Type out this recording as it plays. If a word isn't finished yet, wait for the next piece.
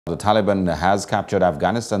The Taliban has captured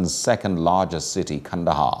Afghanistan's second largest city,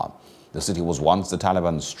 Kandahar. The city was once the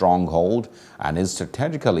Taliban's stronghold and is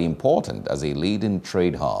strategically important as a leading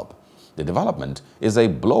trade hub. The development is a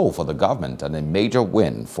blow for the government and a major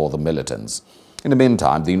win for the militants. In the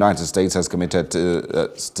meantime, the United States has committed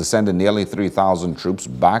to sending nearly 3,000 troops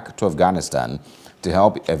back to Afghanistan to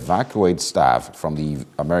help evacuate staff from the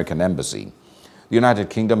American embassy. The United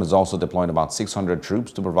Kingdom is also deploying about 600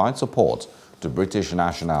 troops to provide support to British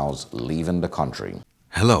nationals leaving the country.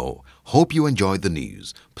 Hello, hope you enjoyed the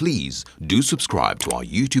news. Please do subscribe to our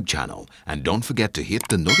YouTube channel and don't forget to hit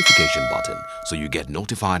the notification button so you get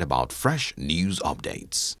notified about fresh news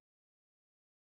updates.